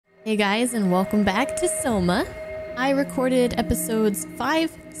Hey guys, and welcome back to SOMA. I recorded episodes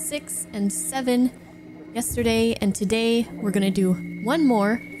 5, 6, and 7 yesterday, and today we're gonna do one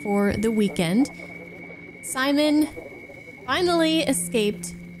more for the weekend. Simon finally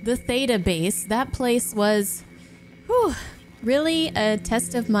escaped the Theta base. That place was, really a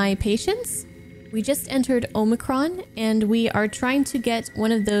test of my patience. We just entered Omicron, and we are trying to get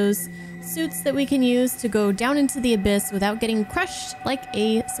one of those suits that we can use to go down into the abyss without getting crushed like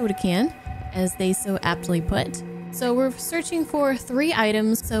a soda can, as they so aptly put. So we're searching for 3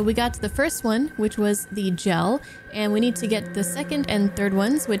 items. So we got to the first one, which was the gel, and we need to get the second and third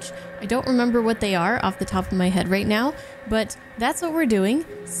ones, which I don't remember what they are off the top of my head right now, but that's what we're doing.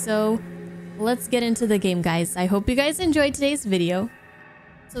 So let's get into the game, guys. I hope you guys enjoyed today's video.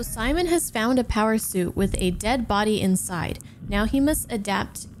 So Simon has found a power suit with a dead body inside. Now he must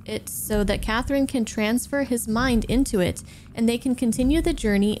adapt it so that Catherine can transfer his mind into it, and they can continue the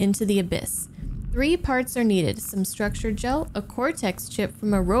journey into the abyss. 3 parts are needed: some structure gel, a cortex chip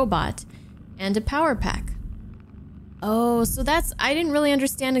from a robot, and a power pack. Oh, so that's... I didn't really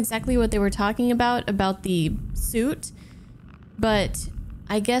understand exactly what they were talking about the suit, but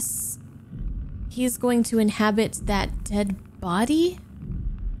I guess he's going to inhabit that dead body?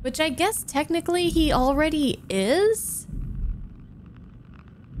 Which I guess technically he already is?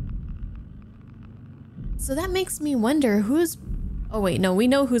 So that makes me wonder who's... Oh wait, no, we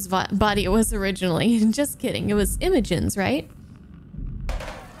know whose body it was originally. Just kidding. It was Imogen's, right?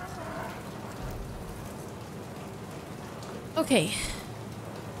 Okay.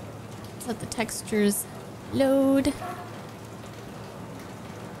 Let's let the textures load.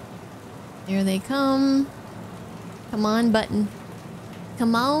 There they come. Come on, button.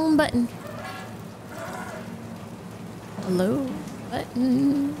 Come on, button. Hello,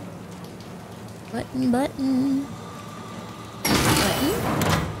 button. Button, button. Button.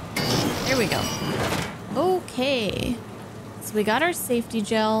 There we go. Okay. So we got our safety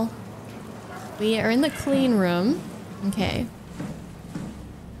gel. We are in the clean room. Okay.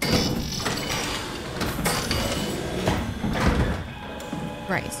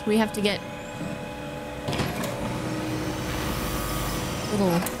 Right. We have to get a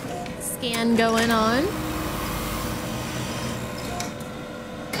little scan going on.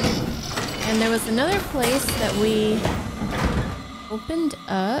 And there was another place that we opened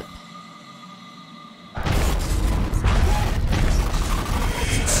up.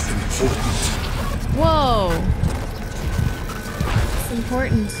 Whoa! It's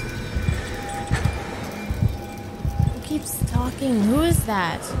important. Who keeps talking? Who is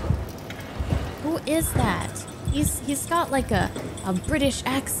that? Who is that? He's got like a British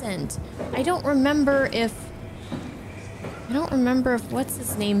accent. I don't remember if what's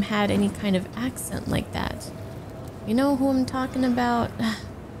his name had any kind of accent like that. You know who I'm talking about?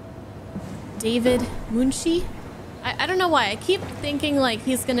 David Munshi? I don't know why. I keep thinking like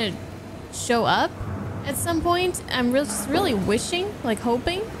he's gonna show up at some point. I'm just really wishing, like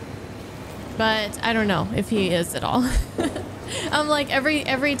hoping. But I don't know if he is at all. I'm like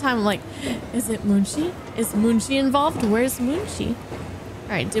every time I'm like, is it Munshi? Is Munshi involved? Where's Munshi?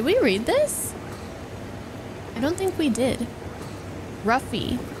 Alright, did we read this? I don't think we did.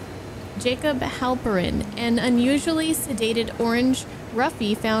 Ruffy. Jacob Halperin, an unusually sedated orange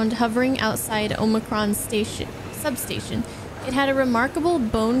Ruffy found hovering outside Omicron substation. It had a remarkable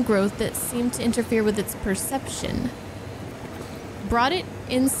bone growth that seemed to interfere with its perception. Brought it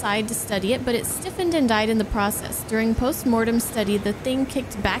inside to study it, but it stiffened and died in the process. During post-mortem study, the thing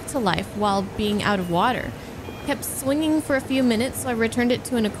kicked back to life while being out of water. Kept swinging for a few minutes, so I returned it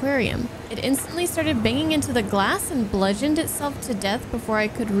to an aquarium. It instantly started banging into the glass and bludgeoned itself to death before I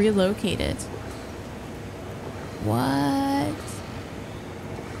could relocate it. What?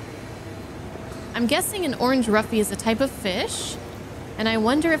 I'm guessing an orange Ruffy is a type of fish, and I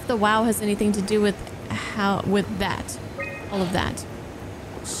wonder if the WoW has anything to do with that. All of that.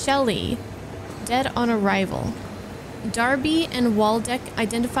 Shelley, dead on arrival. Darby and Waldeck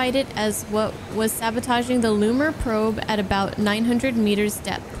identified it as what was sabotaging the Loomer probe at about 900 meters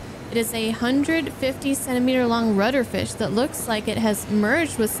depth. It is a 150 centimeter long rudderfish that looks like it has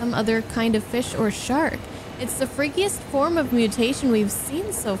merged with some other kind of fish or shark. It's the freakiest form of mutation we've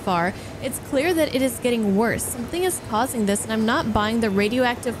seen so far. It's clear that it is getting worse. Something is causing this, and I'm not buying the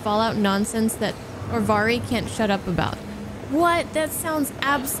radioactive fallout nonsense that Orvari can't shut up about. What? That sounds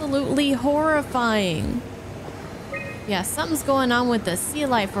absolutely horrifying. Yeah, something's going on with the sea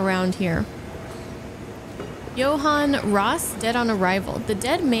life around here. Johann Ross, dead on arrival. The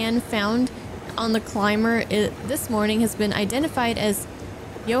dead man found on the climber this morning has been identified as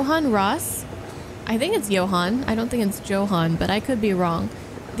Johann Ross. I think it's Johann. I don't think it's Johann, but I could be wrong.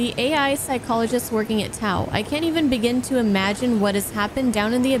 The AI psychologist working at Tau. I can't even begin to imagine what has happened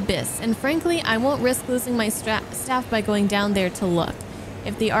down in the abyss, and frankly, I won't risk losing my staff by going down there to look.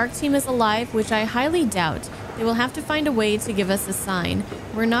 If the ARC team is alive, which I highly doubt, they will have to find a way to give us a sign.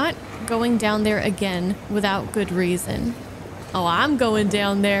 We're not going down there again without good reason. Oh, I'm going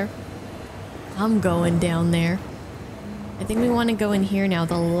down there. I'm going down there. I think we want to go in here now,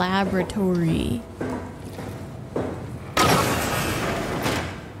 the laboratory.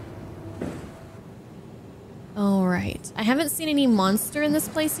 All right. I haven't seen any monster in this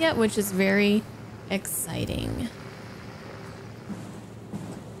place yet, which is very exciting.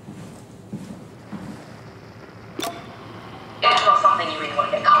 It's not something you really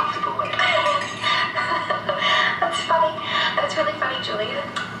want to get comfortable with. That's funny. That's really funny, Juliet.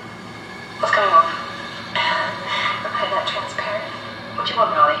 What's going on? Okay, that transparent. What do you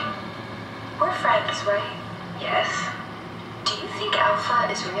want, Molly? We're friends, right? Yes. Do you think Alpha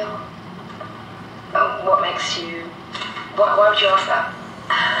is real? What makes you... Why would you ask that?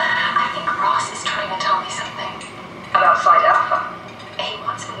 I think Ross is trying to tell me something. About Site Alpha? He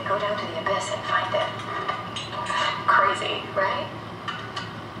wants me to go down to the abyss and find it. Crazy, right?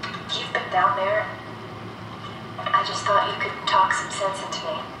 You've been down there. I just thought you could talk some sense into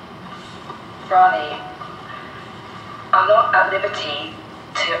me. Ronnie, I'm not at liberty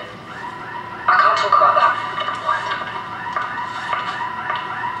to... I can't talk about that.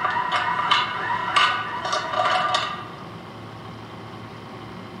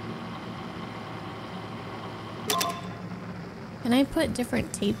 Can I put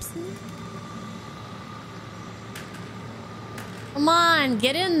different tapes in? Come on,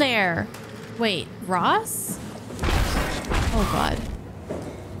 get in there. Wait, Ross? Oh God.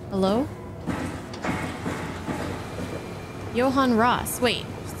 Hello? Johann Ross. Wait,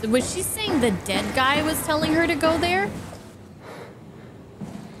 was she saying the dead guy was telling her to go there?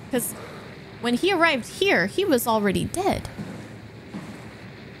 Because when he arrived here, he was already dead.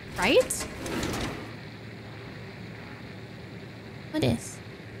 Right? What is?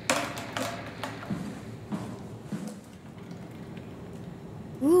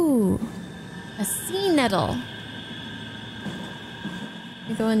 Ooh, a sea nettle.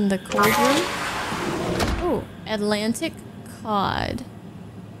 We go in the cold room. Oh, Atlantic cod.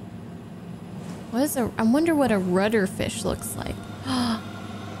 What is a? I wonder what a rudder fish looks like.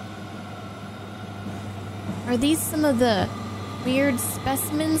 Are these some of the weird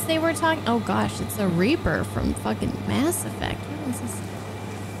specimens they were talking? Oh gosh, it's a Reaper from fucking Mass Effect. What is this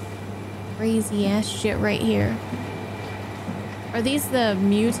crazy ass shit right here? Are these the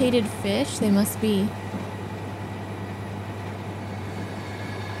mutated fish? They must be.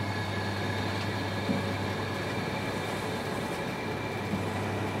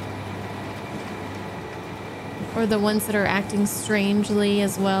 Or the ones that are acting strangely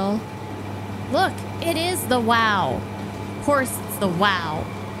as well. Look, it is the WoW. Of course it's the WoW.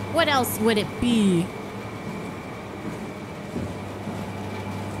 What else would it be?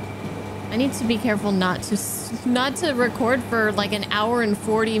 I need to be careful not to record for like an hour and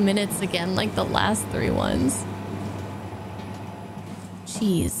 40 minutes again, like the last 3 ones.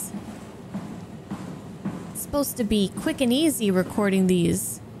 Jeez. It's supposed to be quick and easy recording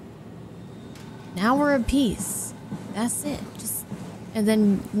these. An hour apiece. That's it. Just and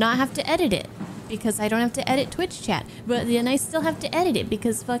then not have to edit it because I don't have to edit Twitch chat. But then I still have to edit it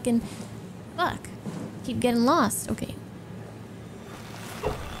because fuck. Keep getting lost. Okay.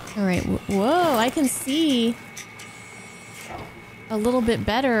 All right. Whoa, I can see a little bit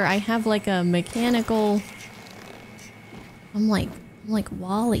better. I have like a mechanical. I'm like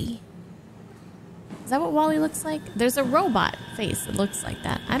Wally. Is that what Wally looks like? There's a robot face that looks like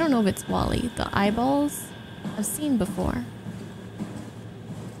that. I don't know if it's Wally. The eyeballs I've seen before.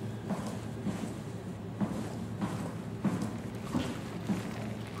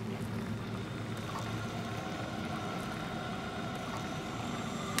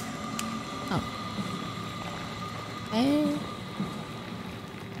 Okay.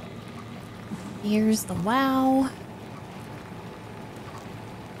 Here's the WoW.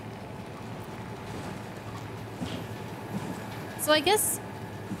 So I guess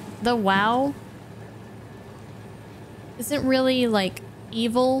the WoW isn't really like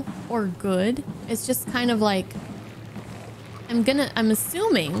evil or good. It's just kind of like I'm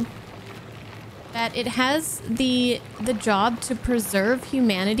assuming that it has the job to preserve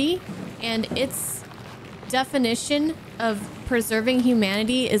humanity, and its definition of preserving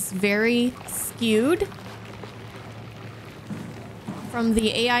humanity is very skewed. From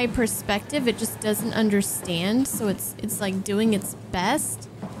the AI perspective, it just doesn't understand, so it's like doing its best.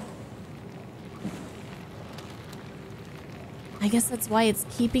 I guess that's why it's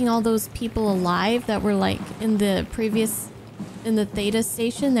keeping all those people alive that were like in the Theta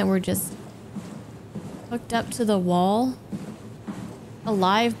station that were just hooked up to the wall.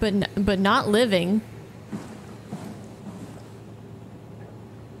 Alive, but not living.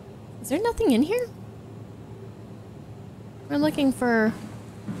 Is there nothing in here? We're looking for...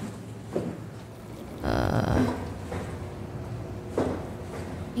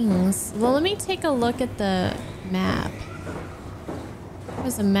 things. Well, let me take a look at the map.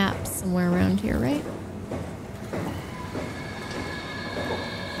 There's a map somewhere around here, right?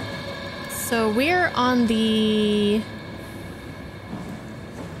 So we're on the...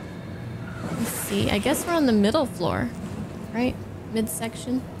 let's see. I guess we're on the middle floor, right?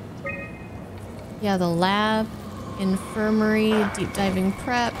 Midsection. Yeah, the lab, infirmary, deep diving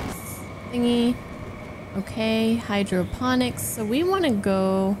preps thingy. Okay, hydroponics. So we want to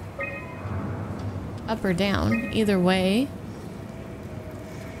go up or down, either way.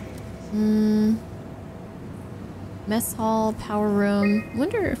 Mess hall, power room.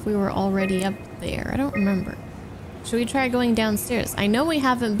 Wonder if we were already up there. I don't remember. Should we try going downstairs? I know we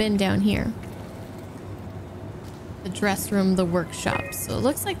haven't been down here. The dress room, the workshop. So it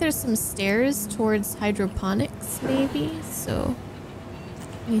looks like there's some stairs towards hydroponics, maybe. So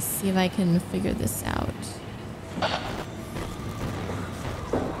let me see if I can figure this out.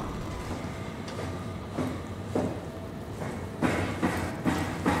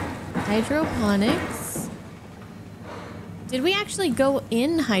 Hydroponics. Did we actually go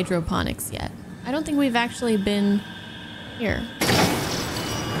in hydroponics yet? I don't think we've actually been here.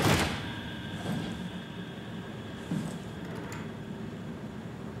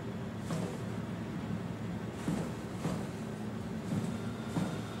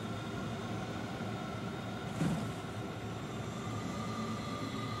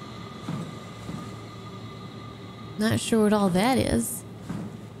 Not sure what all that is.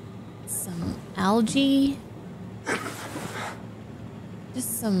 Some algae.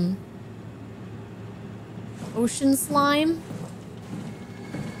 Just some ocean slime.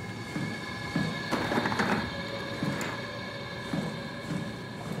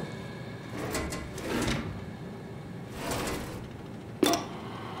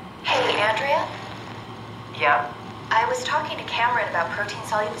 Hey, Andrea? Yeah? I was talking to Cameron about protein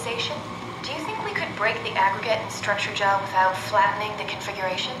solubilization. Do you think we could break the aggregate and structure gel without flattening the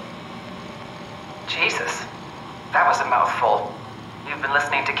configuration? Jesus. That was a mouthful. You've been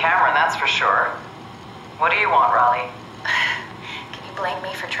listening to Cameron, that's for sure. What do you want, Raleigh? Can you blame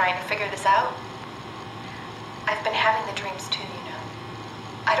me for trying to figure this out? I've been having the dreams too, you know.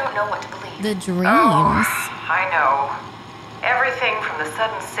 I don't know what to believe. The dreams? Oh, I know. Everything from the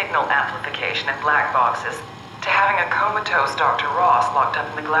sudden signal amplification in black boxes to having a comatose Dr. Ross locked up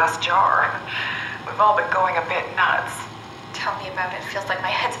in the glass jar. We've all been going a bit nuts. Tell me about it. Feels like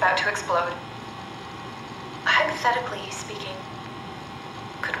my head's about to explode. Hypothetically speaking,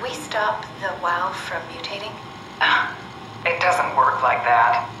 could we stop the WoW from mutating? It doesn't work like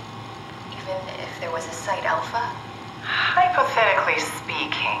that. Even if there was a Site Alpha? Hypothetically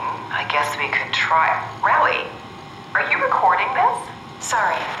speaking, I guess we could try. Raleigh, are you recording this?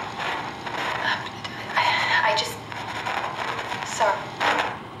 Sorry. I just... Sorry.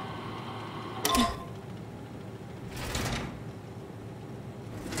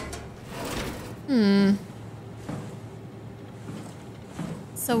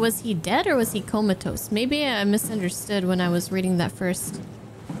 So was he dead or was he comatose? Maybe I misunderstood when I was reading that first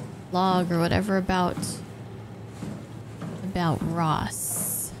log or whatever about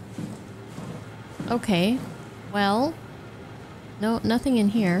Ross. Okay. Well, no, nothing in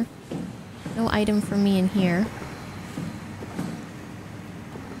here. No item for me in here.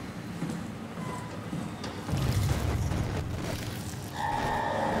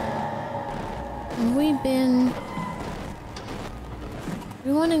 Have we been...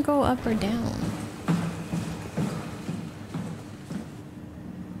 we want to go up or down?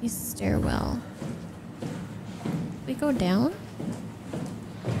 East stairwell. We go down?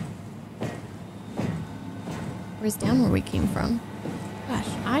 Where's down where we came from? Gosh,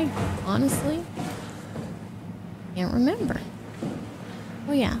 I honestly can't remember.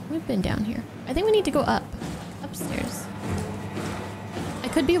 Oh yeah, we've been down here. I think we need to go up. Upstairs. I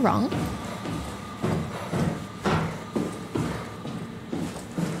could be wrong.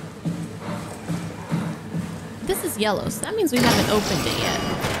 This is yellow, so that means we haven't opened it yet.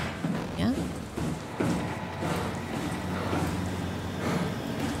 Yeah?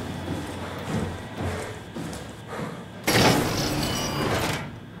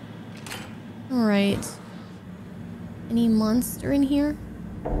 Alright. Any monster in here?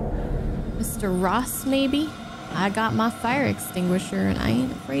 Mr. Ross, maybe? I got my fire extinguisher and I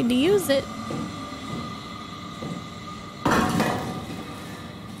ain't afraid to use it.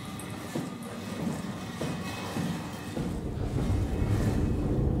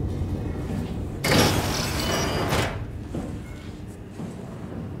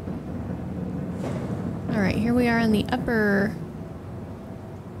 Alright, here we are in the upper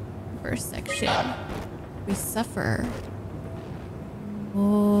section. We suffer.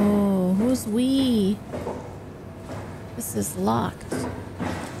 Oh, who's we? This is locked.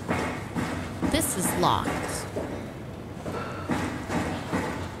 This is locked.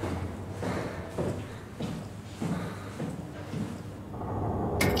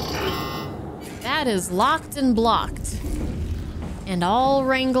 That is locked and blocked. And all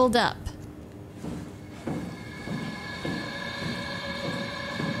wrangled up.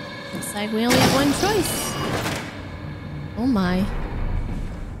 Looks like we only have one choice. Oh my.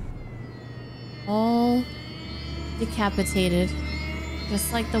 All decapitated.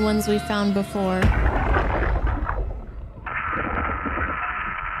 Just like the ones we found before.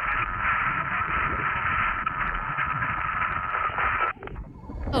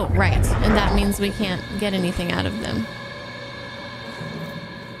 Oh, right. And that means we can't get anything out of them.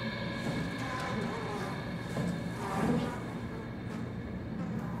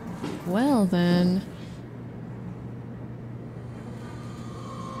 Well then.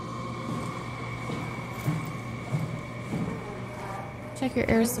 Check your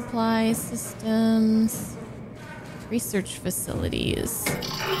air supply systems. Research facilities.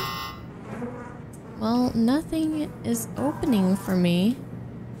 Well, nothing is opening for me.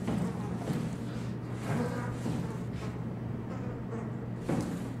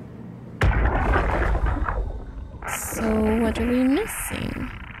 So what are we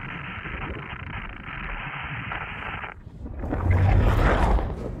missing?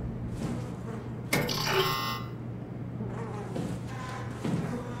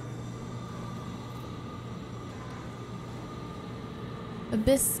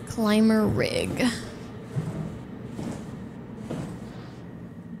 Abyss climber rig.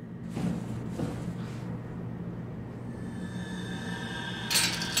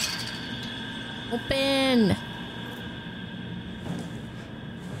 Open.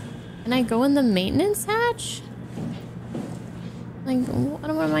 Can I go in the maintenance hatch? Like, what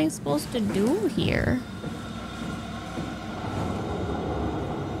am I supposed to do here?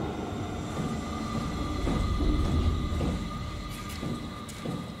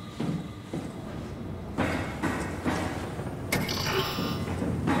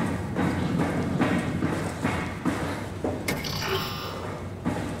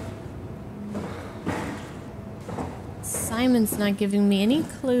 Simon's not giving me any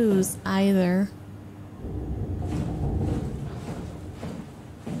clues either.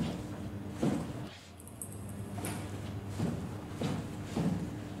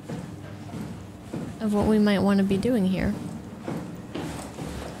 Of what we might want to be doing here.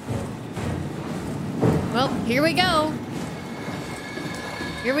 Well, here we go.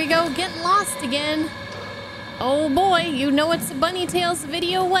 Here we go, getting lost again. Oh boy, you know it's a Bunny Tales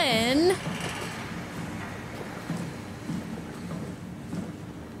video when...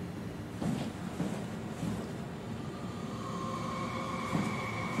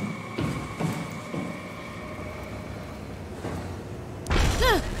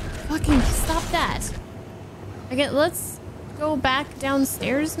 Fucking stop that. Okay, let's go back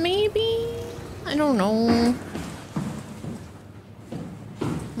downstairs maybe? I don't know.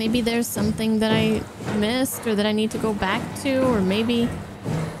 Maybe there's something that I missed or that I need to go back to, or maybe,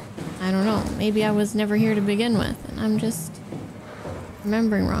 I don't know. Maybe I was never here to begin with and I'm just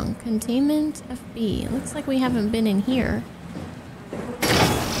remembering wrong. Containment FB. It looks like we haven't been in here.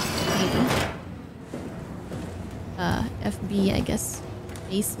 Maybe. FB, I guess.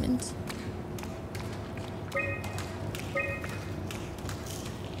 Basement.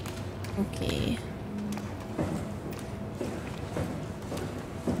 Okay.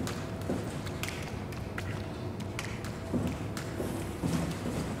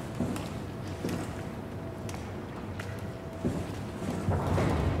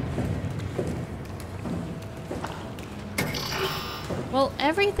 Well,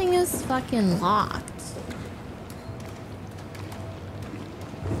 everything is fucking locked.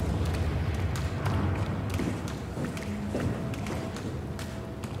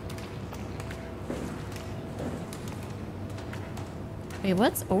 Wait,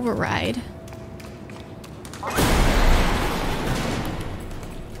 what's override?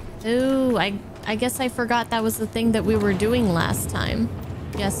 Ooh, I guess I forgot that was the thing that we were doing last time.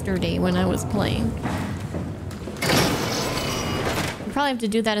 Yesterday when I was playing. We probably have to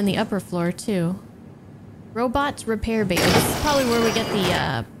do that in the upper floor too. Robot repair bay. This is probably where we get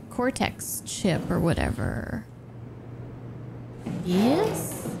the Cortex chip or whatever.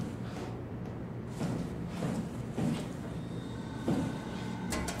 Yes?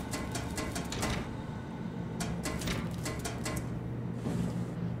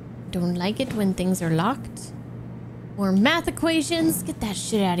 Don't like it when things are locked. More math equations. Get that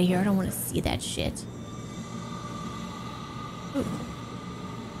shit out of here. I don't want to see that shit. Ooh.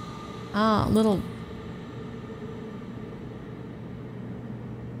 Ah, little...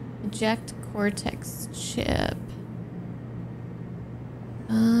 Eject Cortex chip.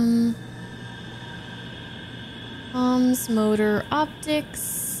 Comms, motor,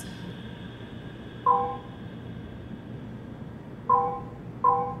 optics.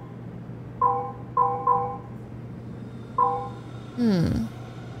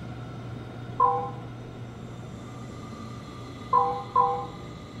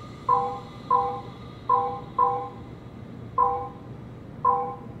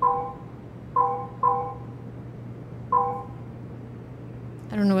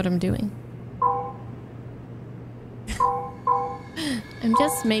 I don't know what I'm doing. I'm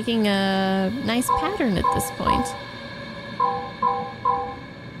just making a nice pattern at this point.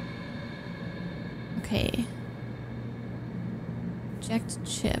 Okay. Eject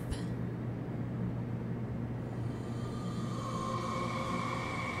chip.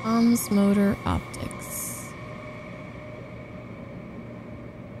 Comms, motor, optics.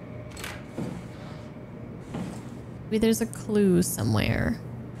 Maybe there's a clue somewhere.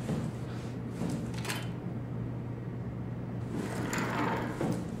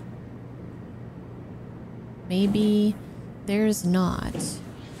 Maybe there's not.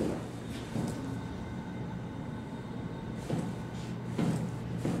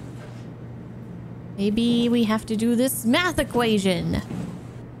 Maybe we have to do this math equation.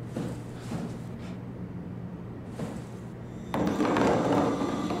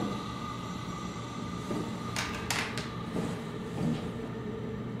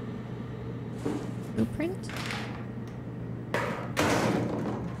 Blueprint?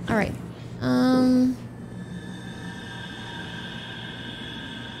 All right.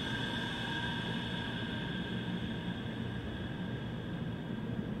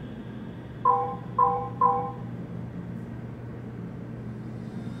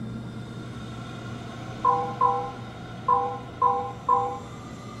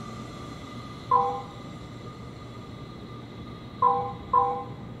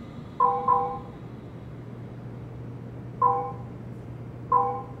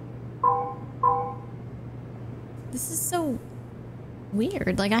 This is so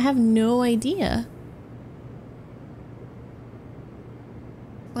weird. Like, I have no idea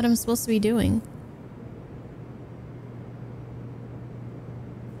what I'm supposed to be doing.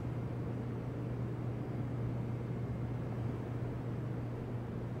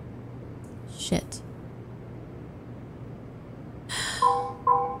 Shit.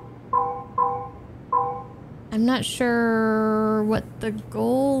 I'm not sure what the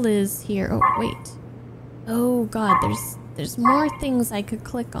goal is here. Oh, wait. Oh god, there's more things I could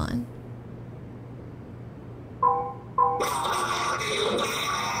click on.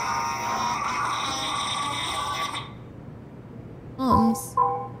 Comms.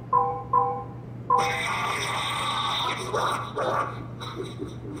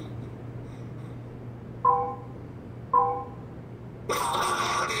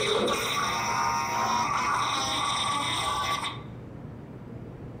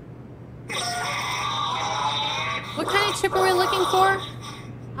 What kind of chip are we looking for?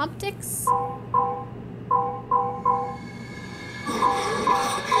 Optics?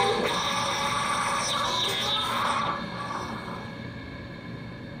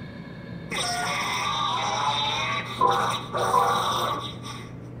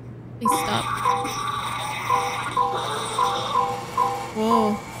 Please stop.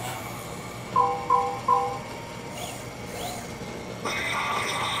 Whoa.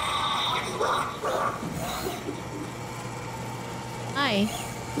 Hi.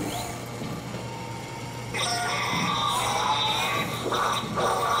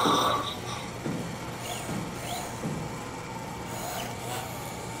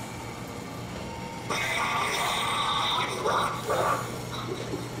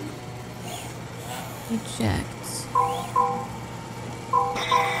 Eject.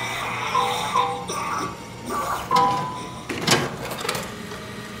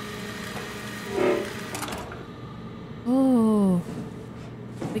 Oh,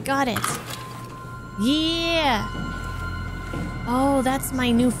 we got it. Yeah. Oh, that's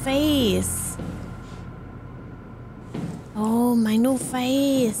my new face. Oh, my new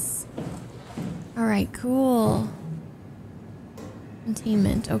face. All Alright, cool.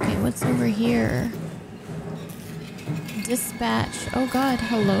 Containment. Okay, what's over here? Dispatch. Oh god,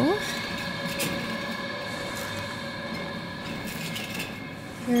 hello?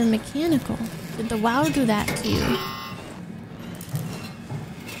 You're mechanical. Did the WoW do that to you?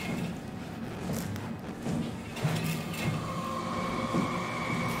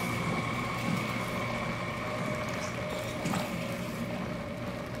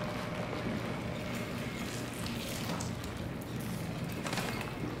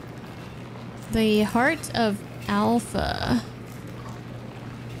 The Heart of Alpha.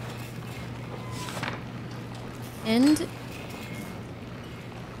 And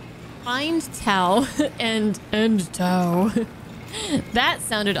find Tau and Tau. That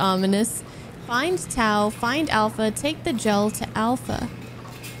sounded ominous. Find Tau, find Alpha, take the gel to Alpha.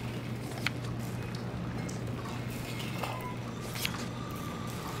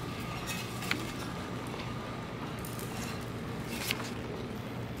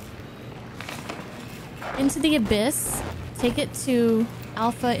 Into the Abyss. Take it to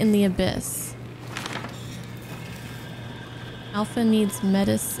Alpha in the Abyss. Alpha needs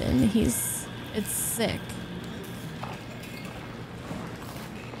medicine. It's sick.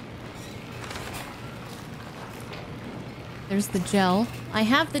 There's the gel. I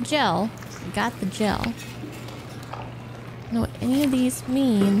have the gel. I got the gel. I don't know what any of these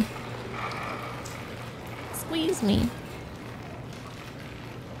mean. Squeeze me.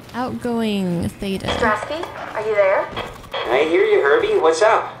 Outgoing Theta. Strasky, are you there? I hear you, Herbie. What's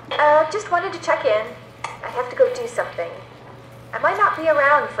up? Just wanted to check in. I have to go do something. I might not be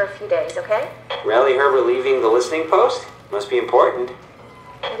around for a few days, okay? Rally Herbert leaving the listening post? Must be important.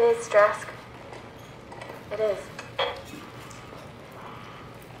 It is, Strask. It is.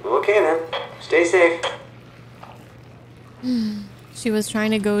 Okay then. Stay safe. She was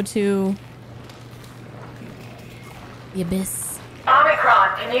trying to go to the Abyss.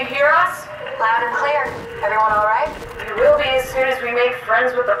 Omicron, can you hear us? Loud and clear. Everyone all right? We will be as soon as we make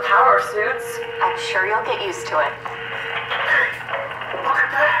friends with the power suits. I'm sure you'll get used to it. Look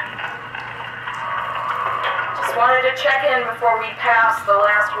at that. Just wanted to check in before we pass the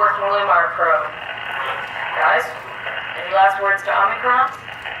last working Lumar probe. Guys, any last words to Omicron?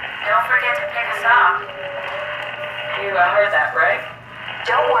 Don't forget to pick us up. You heard that, right?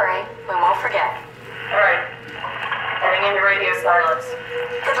 Don't worry, we won't forget. Alright. Heading into radio silence.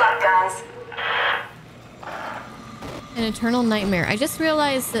 Good luck, guys. An Eternal Nightmare. I just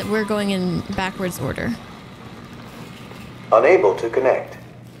realized that we're going in backwards order. Unable to connect.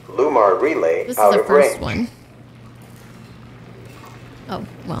 Lumar relay This out is the of first range. one. Oh,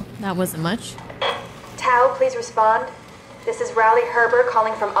 well, that wasn't much. Tau, please respond. This is Rally Herbert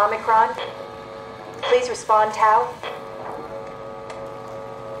calling from Omicron. Please respond, Tau.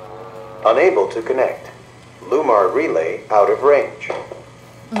 Unable to connect. Lumar relay out of range.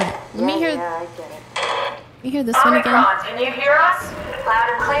 Okay, let me hear. I get it. Let me hear this one again. Omicron, can you hear us? Loud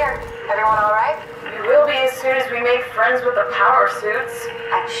and clear. Everyone all right? We will be as soon as we make friends with the power suits.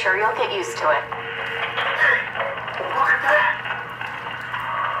 I'm sure you'll get used to it. Look at that.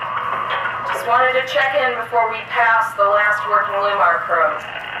 Just wanted to check in before we pass the last working Lumar probe.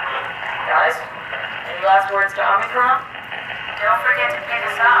 Guys, any last words to Omicron? Don't forget to pick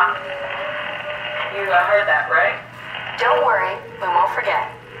us up. You heard that, right? Don't worry, we won't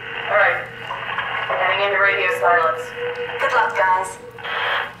forget. Alright. Heading into radio silence. Good luck, guys.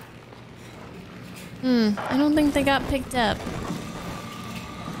 I don't think they got picked up.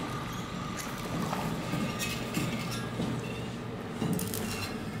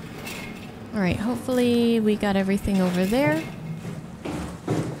 Alright, hopefully we got everything over there.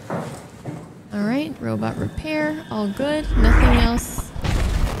 Alright, robot repair, all good, nothing else.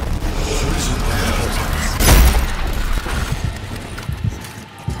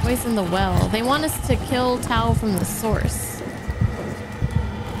 Poison the well. They want us to kill Tau from the source.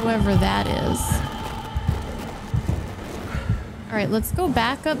 Whoever that is. Alright, let's go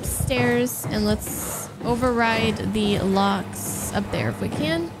back upstairs and let's override the locks up there if we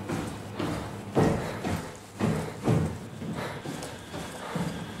can.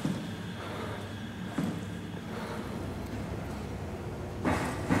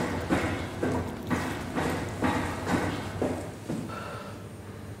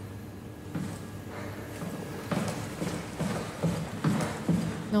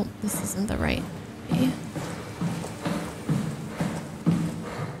 Nope, this isn't the right way.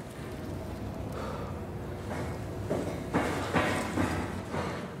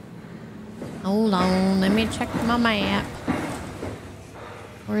 Hold on, let me check my map.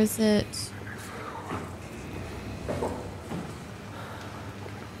 Or is it?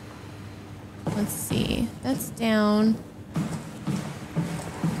 Let's let's see. That's down.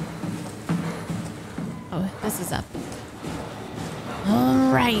 Oh, this is up.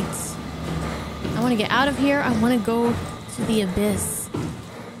 All right. I want to get out of here. I want to go to the abyss.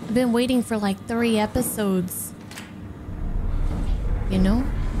 I've been waiting for like 3 episodes. You know?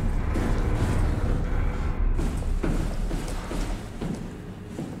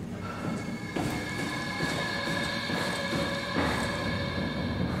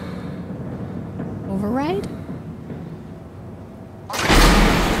 Override?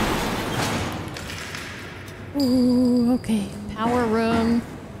 Ooh, okay. Power room.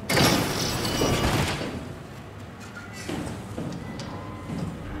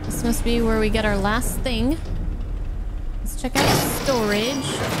 This must be where we get our last thing. Let's check out storage.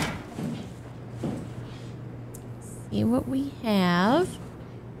 See what we have.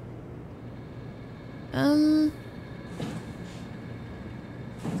 Okay.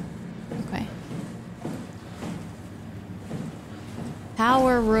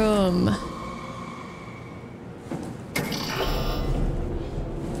 Power room.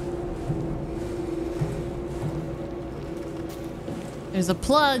 There's a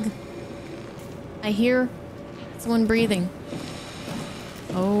plug. I hear someone breathing.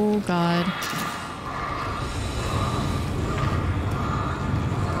 Oh, God.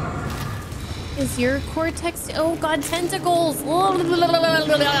 Is your cortex... Oh, God, tentacles. Oh,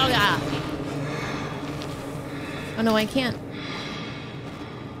 no, I can't.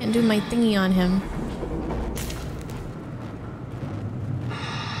 Can't do my thingy on him.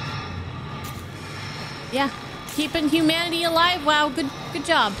 Yeah. Keeping humanity alive. Wow, good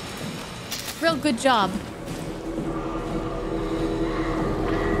job. Real good job.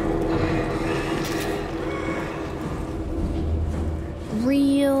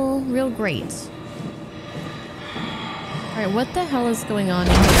 Real great. All right, what the hell is going on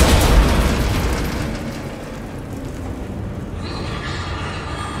in here?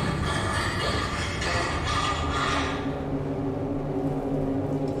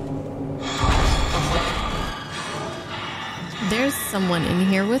 There's someone in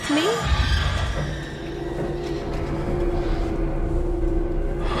here with me.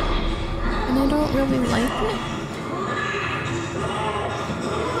 And I don't really like it.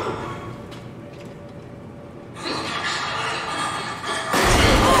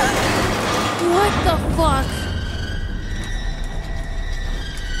 What the fuck?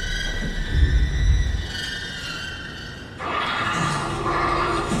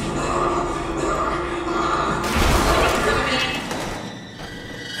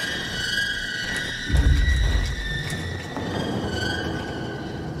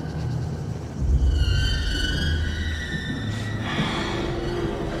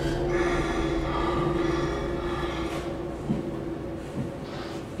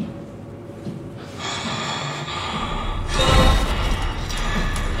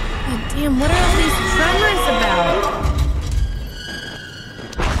 Damn, what are all these tremors about?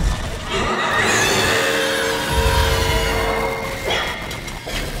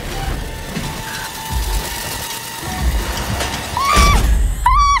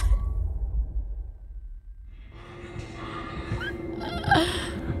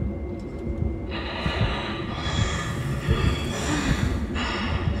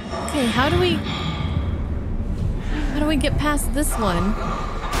 Okay, how do we get past this one?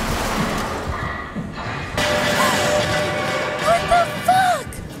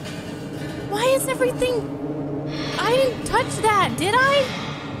 Everything... I didn't touch that, did I?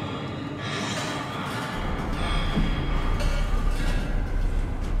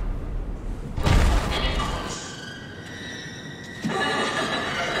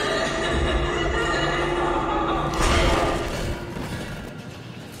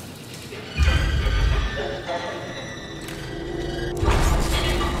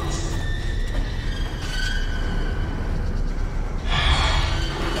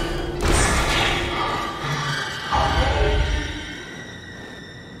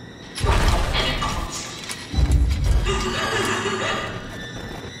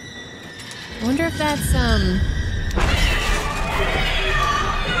 I wonder if that's,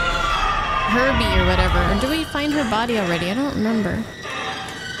 Herbie or whatever. Or do we find her body already? I don't remember.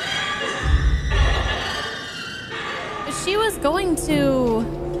 But she was going to...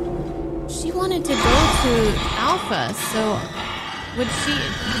 She wanted to go to Alpha, so... Did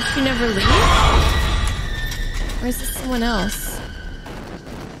she never leave? Or is this someone else?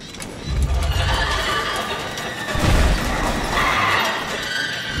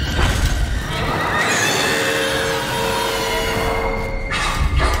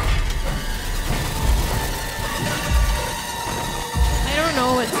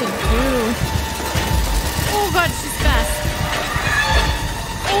 What to do.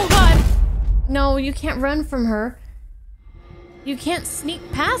 No, you can't run from her. You can't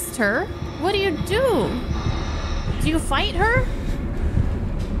sneak past her. What do you do? Do you fight her?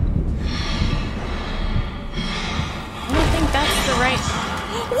 I don't think that's the right...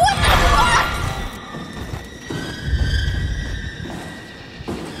 What the fuck?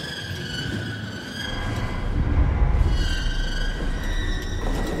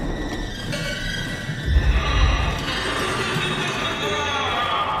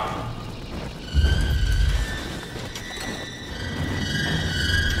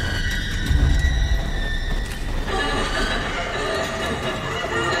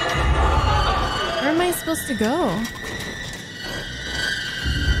 Where am I supposed to go?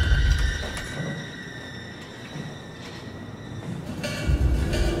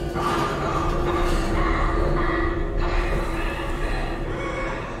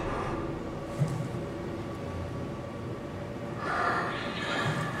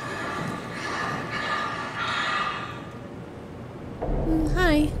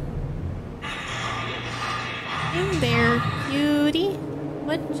 Hi. Hey there, cutie.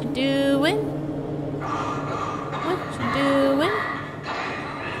 What you doing? What you doing?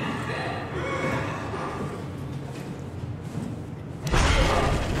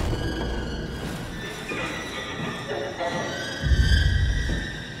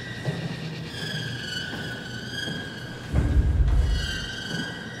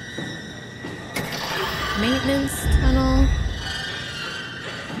 Maintenance tunnel.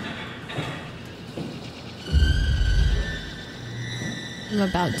 I'm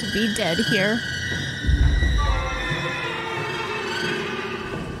about to be dead here.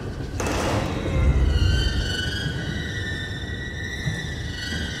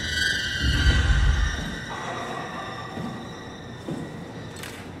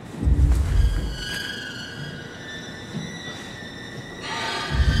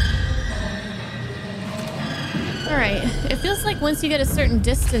 Alright, it feels like once you get a certain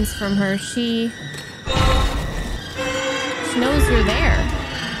distance from her, she knows you're there.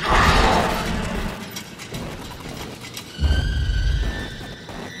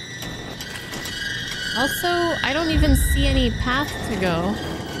 Also, I don't even see any path to go.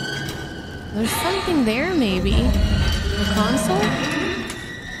 There's something there, maybe. A console?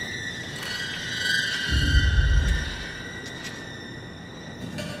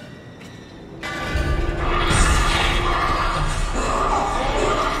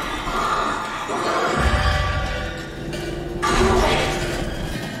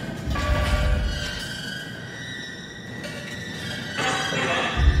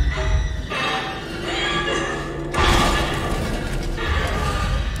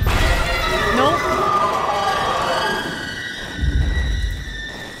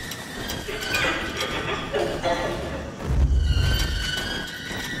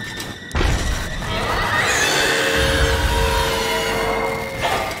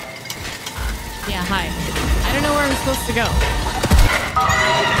 To go.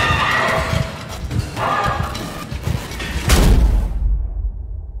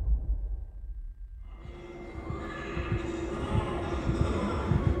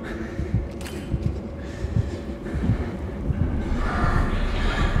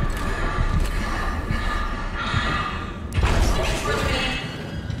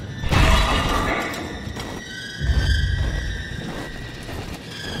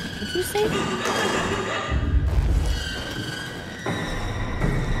 What'd you say?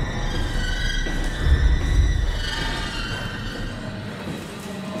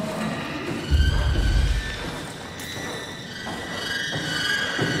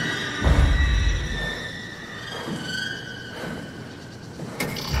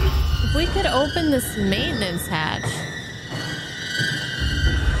 Open this maintenance hatch.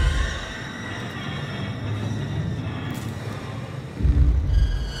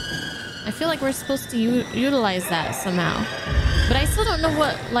 I feel like we're supposed to utilize that somehow, but I still don't know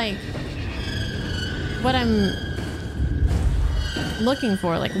what I'm looking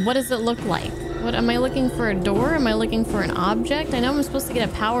for. Like, what does it look like? What am I looking for? A door? Am I looking for an object? I know I'm supposed to get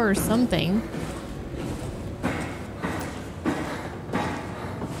a power or something.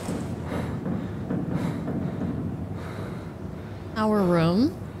 Our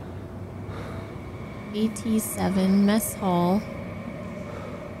room. AT7 mess hall.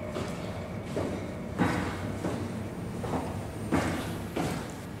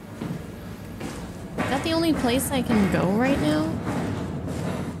 Is that the only place I can go right now?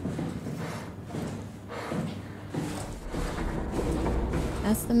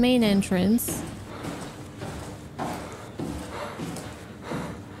 That's the main entrance.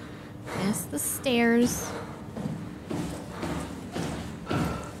 That's the stairs.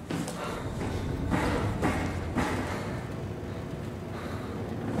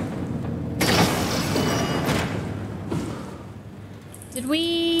 Did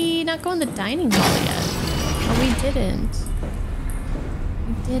we not go in the dining hall yet? Oh, we didn't.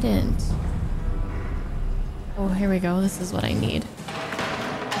 We didn't. Oh, here we go. This is what I need.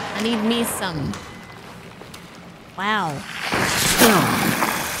 I need me some. Wow.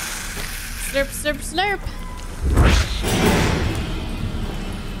 Slurp, slurp, slurp.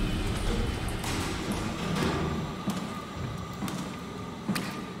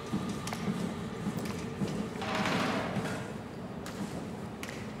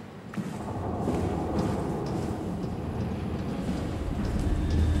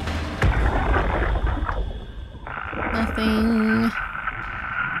 Nothing.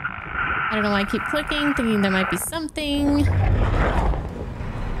 I don't know why I keep clicking, thinking there might be something.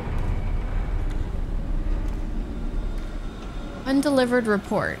 Undelivered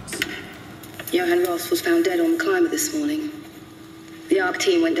report. Johann Ross was found dead on the climber this morning. The ARC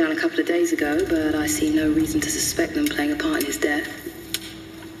team went down a couple of days ago, but I see no reason to suspect them playing a part in his death.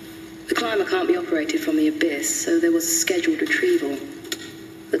 The climber can't be operated from the abyss, so there was a scheduled retrieval.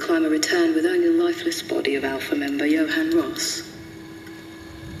 The climber returned with only the lifeless body of Alpha member Johann Ross.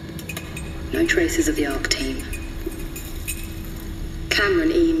 No traces of the ARC team.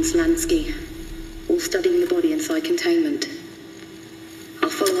 Cameron, Eames, Lansky, all studying the body inside containment. I'll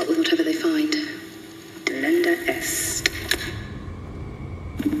follow up with whatever they find. Delenda Est.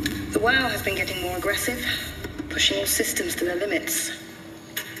 The WoW has been getting more aggressive, pushing all systems to their limits.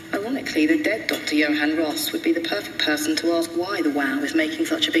 Ironically, the dead Dr. Johann Ross would be the perfect person to ask why the WoW is making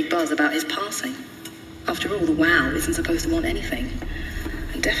such a big buzz about his passing. After all, the WoW isn't supposed to want anything,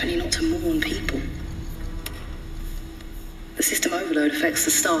 and definitely not to mourn people. The system overload affects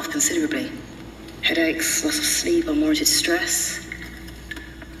the staff considerably. Headaches, loss of sleep, unwarranted stress.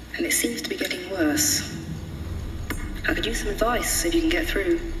 And it seems to be getting worse. I could use some advice if you can get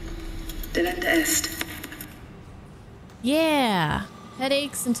through. Delenda Est. Yeah.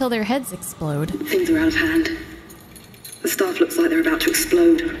 Headaches until their heads explode. Things are out of hand. The staff looks like they're about to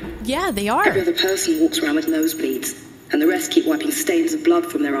explode. Yeah, they are. Every other person walks around with nosebleeds, and the rest keep wiping stains of blood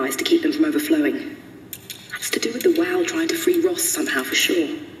from their eyes to keep them from overflowing. That's to do with the WoW trying to free Ross somehow, for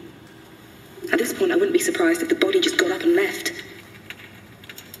sure. At this point, I wouldn't be surprised if the body just got up and left.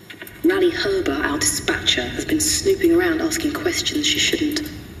 Rally Herber, our dispatcher, has been snooping around asking questions she shouldn't.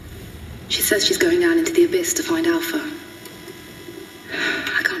 She says she's going down into the abyss to find Alpha.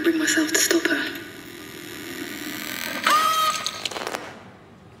 I can't bring myself to stop her.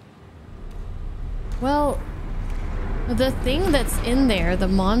 Well, the thing that's in there, the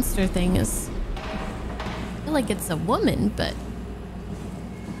monster thing, is... I feel like it's a woman, but...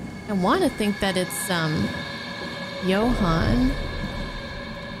 I want to think that it's, Johann.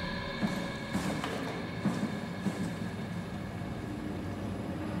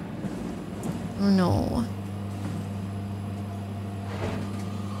 Oh no.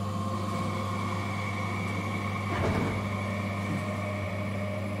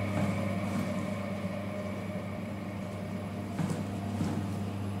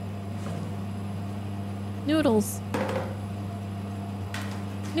 Noodles.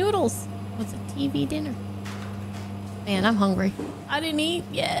 Noodles. What's a TV dinner? Man, I'm hungry. I didn't eat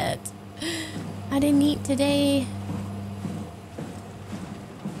yet. I didn't eat today.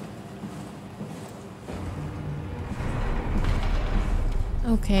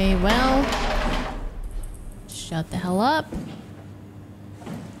 Okay, well, shut the hell up.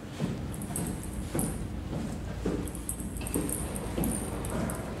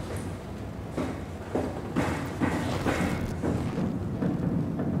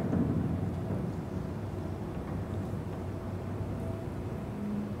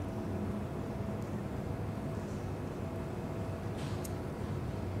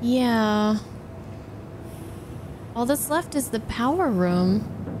 Yeah. All that's left is the power room.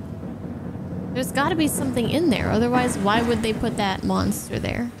 There's got to be something in there. Otherwise, why would they put that monster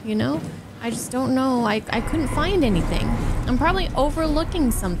there? You know? I just don't know. I couldn't find anything. I'm probably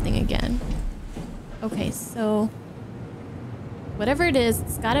overlooking something again. Okay, so... whatever it is,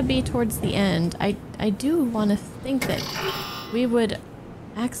 it's got to be towards the end. I do want to think that we would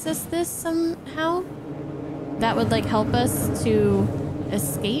access this somehow. That would, like, help us to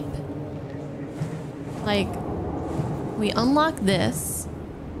escape. Like, we unlock this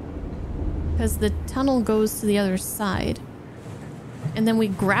because the tunnel goes to the other side, and then we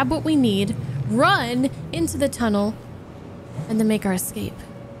grab what we need, run into the tunnel, and then make our escape.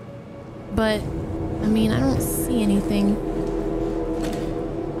 But I mean, I don't see anything.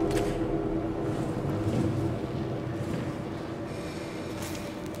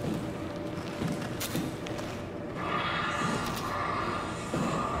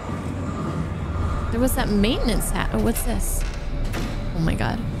 There was that maintenance hat. Oh, what's this? Oh Oh my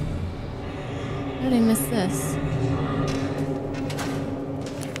god. How did I miss this?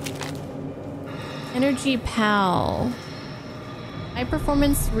 Energy Pal. High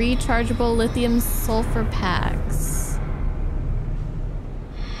performance rechargeable lithium sulfur packs.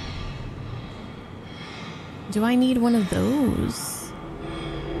 Do I need one of those?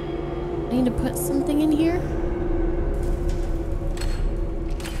 I need to put something in here?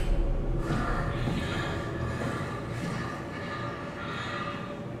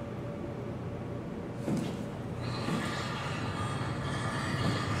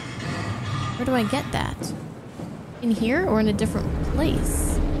 Where do I get that? In here or in a different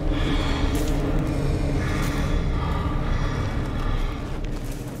place?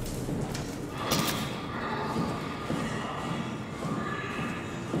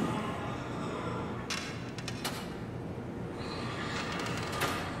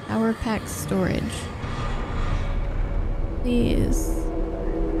 Power pack storage. Please.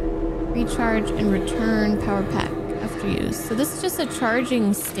 Recharge and return power pack after use. So this is just a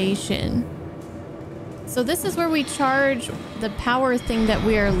charging station. So this is where we charge the power thing that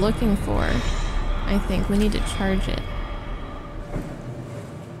we are looking for. I think we need to charge it.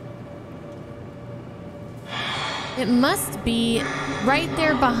 It must be right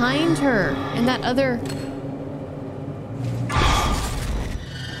there behind her in that other...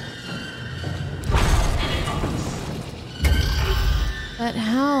 But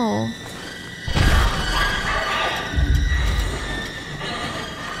how?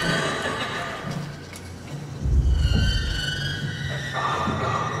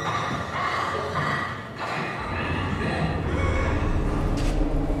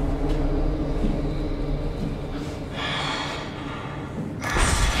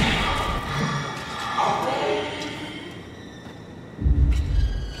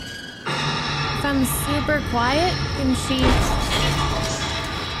 If I'm super quiet, can she...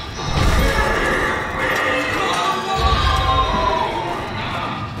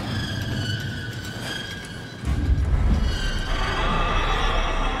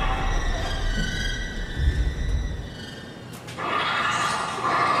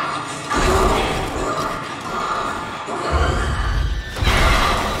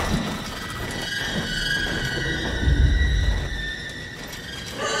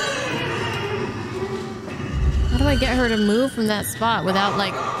 get her to move from that spot without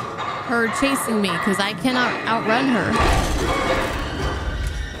like her chasing me, because I cannot outrun her.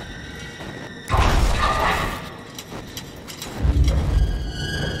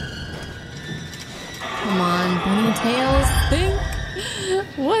 Come on, bunny tails, think.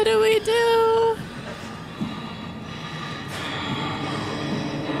 What do we do?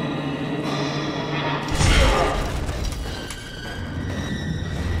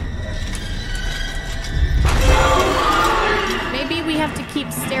 We have to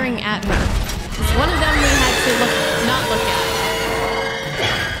keep staring at her. One of them we had to not look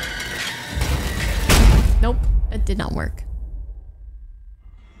at. Nope, that did not work.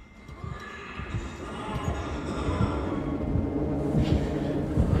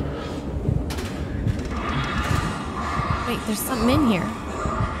 Wait, there's something in here.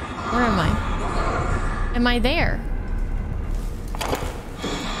 Where am I? Am I there?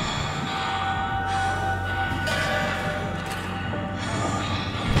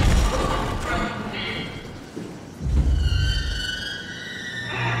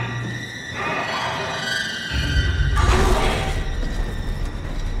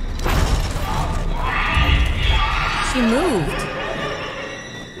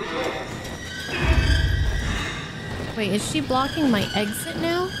 Wait, is she blocking my exit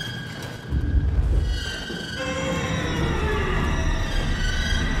now?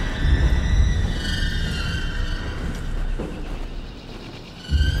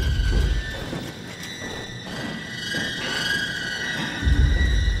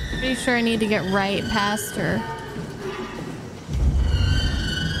 Pretty sure I need to get right past her.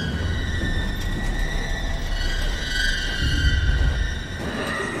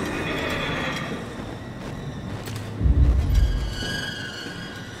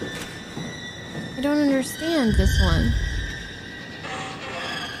 I don't understand this one.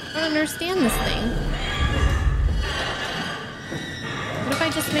 I don't understand this thing. What if I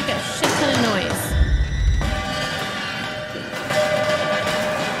just make a shit ton of noise?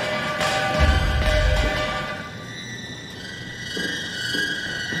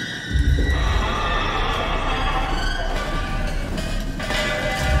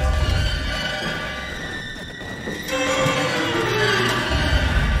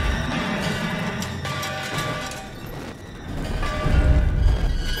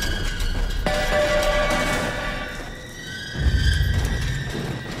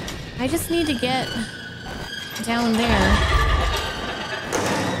 need to get down there.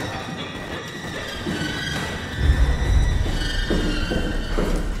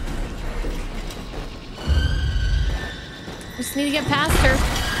 Just need to get past her.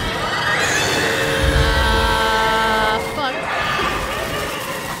 Fuck.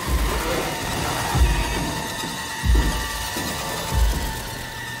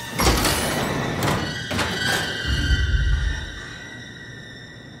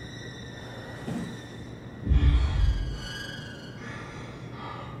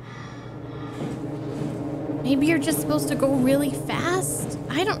 Maybe you're just supposed to go really fast?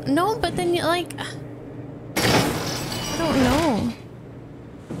 I don't know, but then you like... I don't know.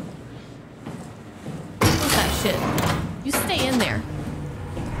 What's that shit? You stay in there.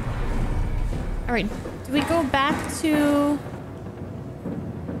 Alright, do we go back to...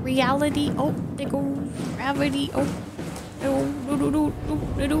 reality? Oh, they go... gravity. Oh.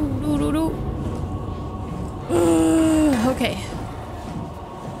 Okay.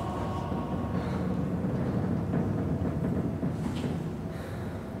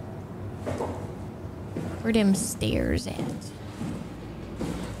 Where them stairs at?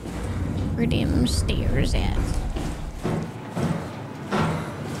 Where them stairs at?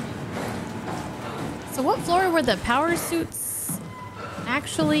 So what floor were the power suits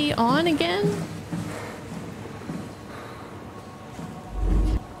actually on again?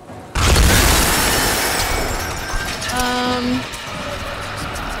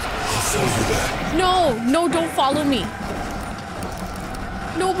 No, don't follow me.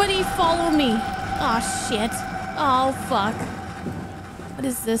 Nobody follow me. Oh shit. Oh fuck. What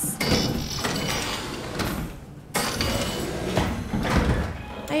is this?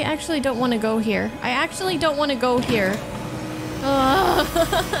 I actually don't want to go here.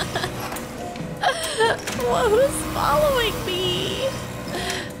 Who's following me?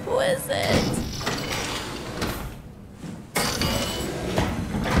 Who is it?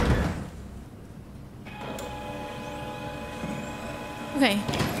 Okay.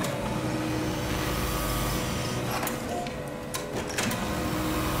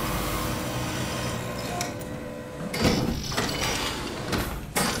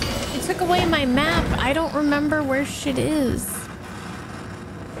 Took away my map. I don't remember where shit is.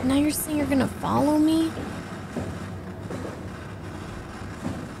 Now you're saying you're gonna follow me?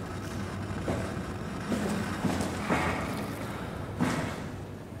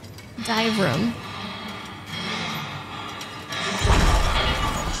 Dive room.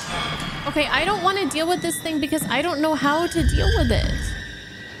 Okay, I don't want to deal with this thing because I don't know how to deal with it.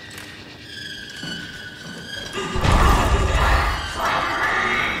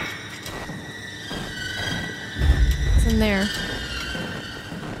 In there.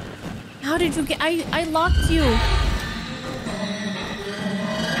 How did you get... I locked you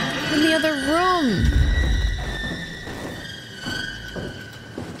in the other room.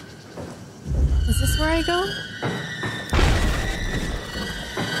 Is this where I go?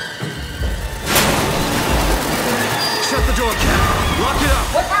 Shut the door, Cat. Lock it up.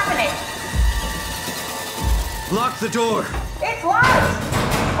 What's happening? Lock the door. It's locked.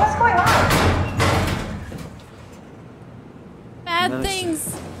 What's going on? Bad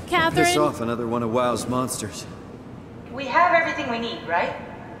things, Catherine. Piss off another one of WoW's monsters. We have everything we need, right?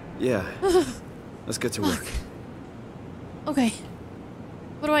 Yeah. Let's get to work. Okay.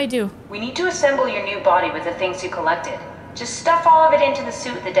 What do I do? We need to assemble your new body with the things you collected. Just stuff all of it into the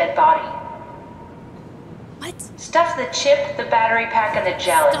suit with the dead body. What? Stuff the chip, the battery pack, and the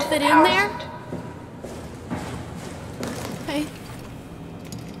gel into the power suit. Okay.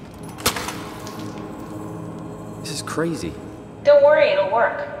 This is crazy. Don't worry, it'll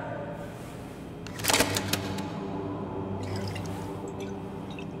work.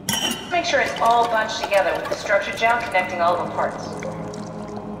 Make sure it's all bunched together with the structure gel connecting all the parts.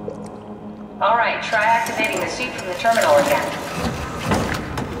 Alright, try activating the suit from the terminal again.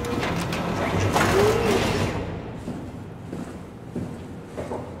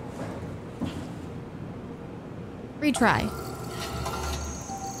 Retry.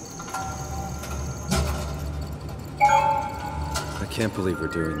 I can't believe we're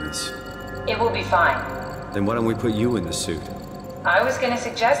doing this. It will be fine. Then why don't we put you in the suit? I was gonna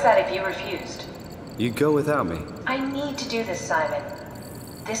suggest that if you refused. You'd go without me. I need to do this, Simon.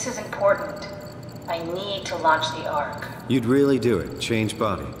 This is important. I need to launch the Ark. You'd really do it? Change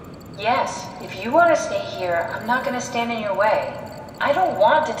body? Yes, if you want to stay here, I'm not gonna stand in your way. I don't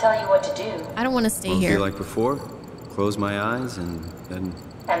want to tell you what to do. I don't want to stay Won't here. be like before? Close my eyes and then...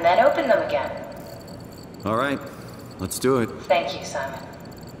 And then open them again. All right, let's do it. Thank you, Simon.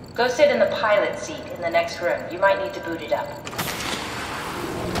 Go sit in the pilot seat in the next room. You might need to boot it up.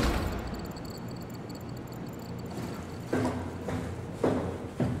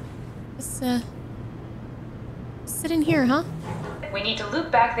 Just, sit in here, huh? We need to loop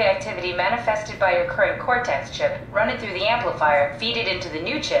back the activity manifested by your current Cortex chip, run it through the amplifier, feed it into the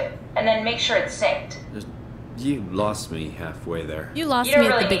new chip, and then make sure it's synced. You lost me halfway there. You lost You don't me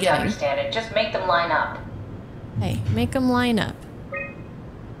at really the need to beginning. understand it, just make them line up. Hey, make them line up.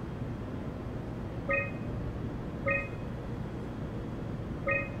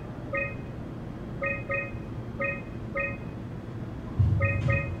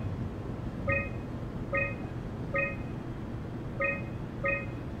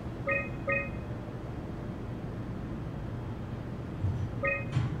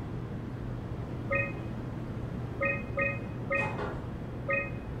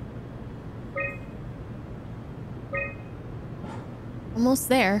 Almost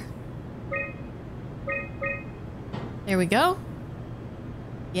there. There we go.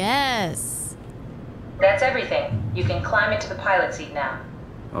 Yes. That's everything. You can climb into the pilot seat now.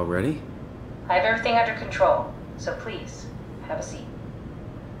 Already? I have everything under control, so please, have a seat.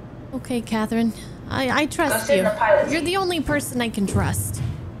 Okay, Catherine. I Go trust sit you. in the pilot You're seat. the only person I can trust.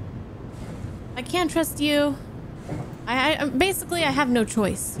 I can't trust you. I basically I have no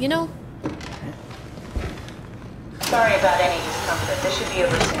choice, you know? Sorry about any discomfort. This should be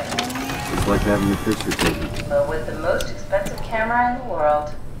over soon. It's like having your picture taken. But with the most expensive camera in the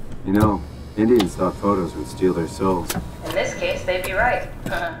world, You know, Indians thought photos would steal their souls. in this case, they'd be right.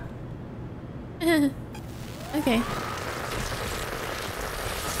 Okay.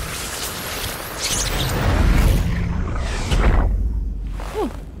 Ooh,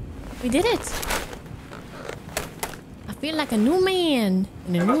 we did it. I feel like a new man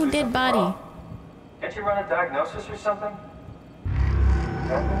in a new dead body. Can't you run a diagnosis or something?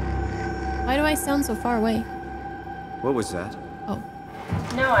 Why do I sound so far away? What was that? Oh,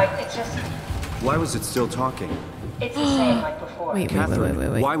 No, it's just, Why was it still talking? it's the same like before. wait.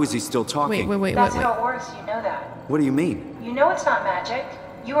 Why was he still talking? Wait. That's how it works, you know that. What do you mean? You know it's not magic.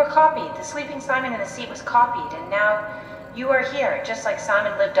 You were copied. The sleeping Simon in the seat was copied, and now you are here, just like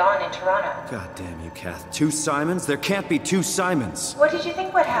Simon lived on in Toronto. God damn you, Kath. 2 Simons? There can't be 2 Simons. What did you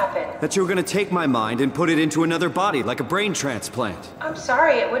think would happen? That you were gonna take my mind and put it into another body, like a brain transplant. I'm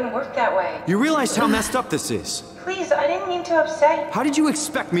sorry, it wouldn't work that way. You realize how messed up this is? Please, I didn't mean to upset you. How did you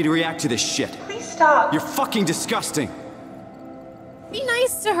expect me to react to this shit? Please stop. You're fucking disgusting. be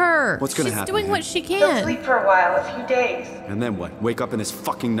nice to her. What's gonna She's happen doing here? what she He'll can. sleep for a while, a few days. And then what? Wake up in this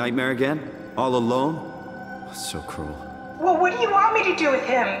fucking nightmare again? All alone? So cruel. Well, what do you want me to do with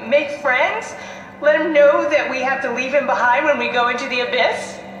him? Make friends? Let him know that we have to leave him behind when we go into the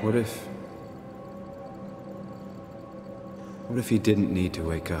abyss? What if he didn't need to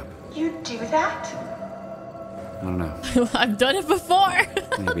wake up? You'd do that? I don't know. I've done it before.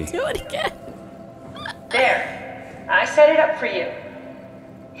 Maybe. I'll do it again. There. I set it up for you.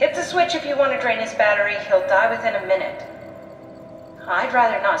 Hit the switch if you want to drain his battery. He'll die within a minute. I'd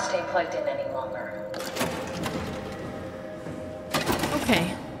rather not stay plugged in any longer.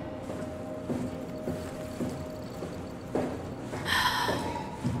 Okay.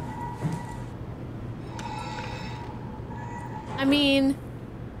 I mean,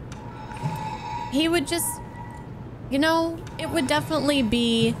 he would just, you know, it would definitely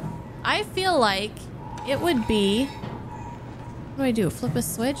be, I feel like it would be, what do I do? Flip a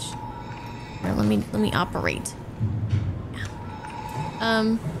switch? Here, let me operate.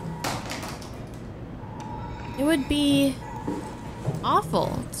 It would be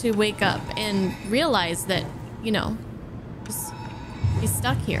awful to wake up and realize that, you know, just he's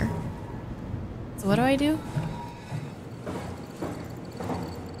stuck here. So what do I do?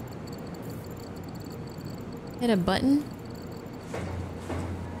 Hit a button?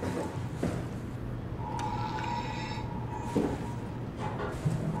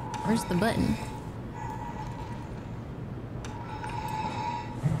 Where's the button?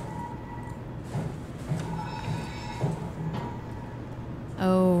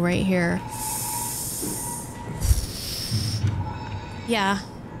 Oh, right here. Yeah.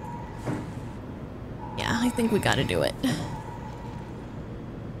 Yeah, I think we gotta do it.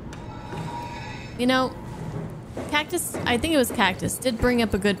 You know, Cactus, I think it was Cactus, did bring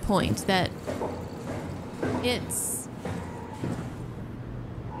up a good point that it's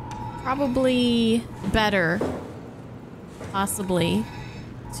probably better, possibly,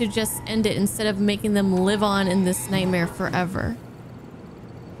 to just end it instead of making them live on in this nightmare forever.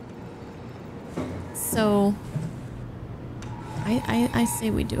 So, I say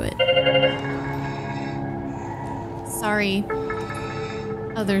we do it. Sorry,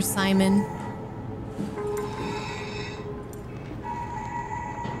 other Simon.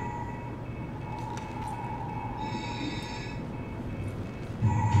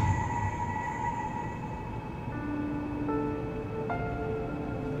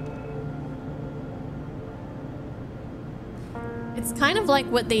 It's kind of like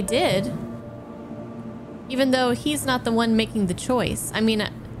what they did. Even though he's not the one making the choice. I mean,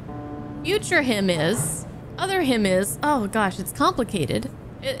 future him is. Other him is. Oh gosh, it's complicated.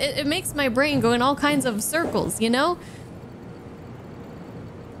 It makes my brain go in all kinds of circles, you know?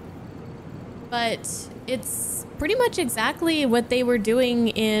 But it's pretty much exactly what they were doing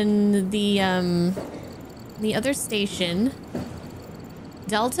in the other station.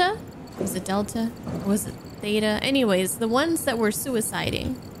 Delta? Was it Delta? Or was it Theta? Anyways, the ones that were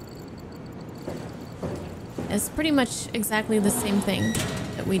suiciding. It's pretty much exactly the same thing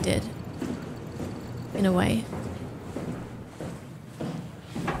that we did. In a way.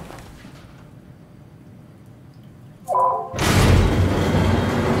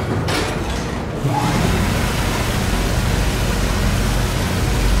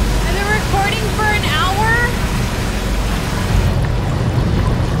 I've been recording for an hour?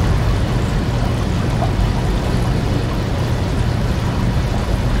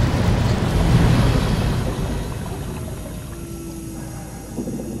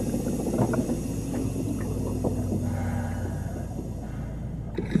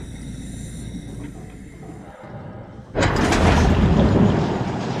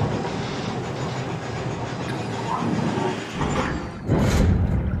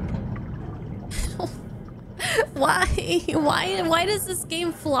 Why does this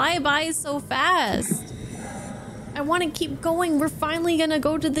game fly by so fast? I want to keep going. We're finally gonna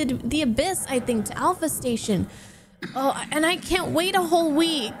go to the Abyss, I think, to Alpha Station. Oh, and I can't wait a whole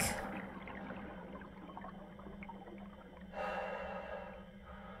week.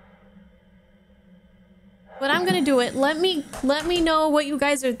 But I'm gonna do it. Let me know what you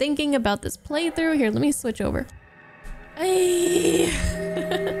guys are thinking about this playthrough. Here, let me switch over. Hey.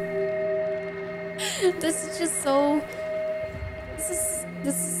 This is just so...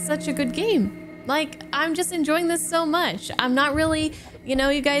 This is such a good game. Like, I'm just enjoying this so much. I'm not really... You know,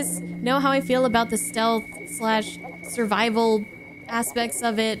 you guys know how I feel about the stealth / survival aspects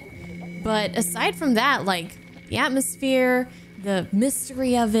of it. But aside from that, like, the atmosphere, the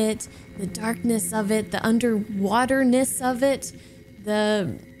mystery of it, the darkness of it, the underwaterness of it,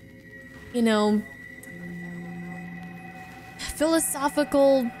 the... You know...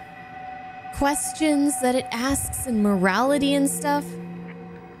 philosophical... questions that it asks and morality and stuff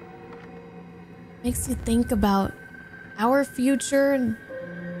makes you think about our future and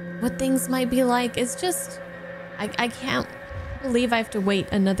what things might be like. It's just I can't believe I have to wait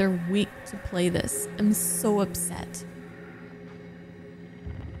another week to play this. I'm so upset.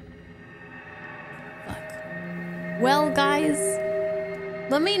 Fuck. Well, guys,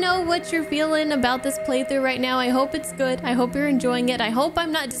 let me know what you're feeling about this playthrough right now. I hope it's good. I hope you're enjoying it. I hope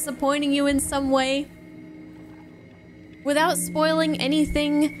I'm not disappointing you in some way. Without spoiling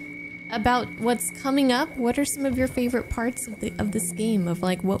anything about what's coming up, what are some of your favorite parts of this game? Of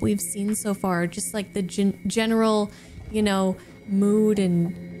like what we've seen so far? Just like the general, you know, mood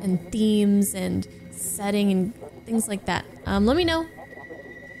and themes and setting and things like that. Let me know.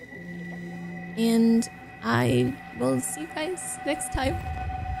 And I will see you guys next time.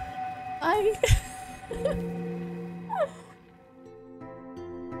 Bye.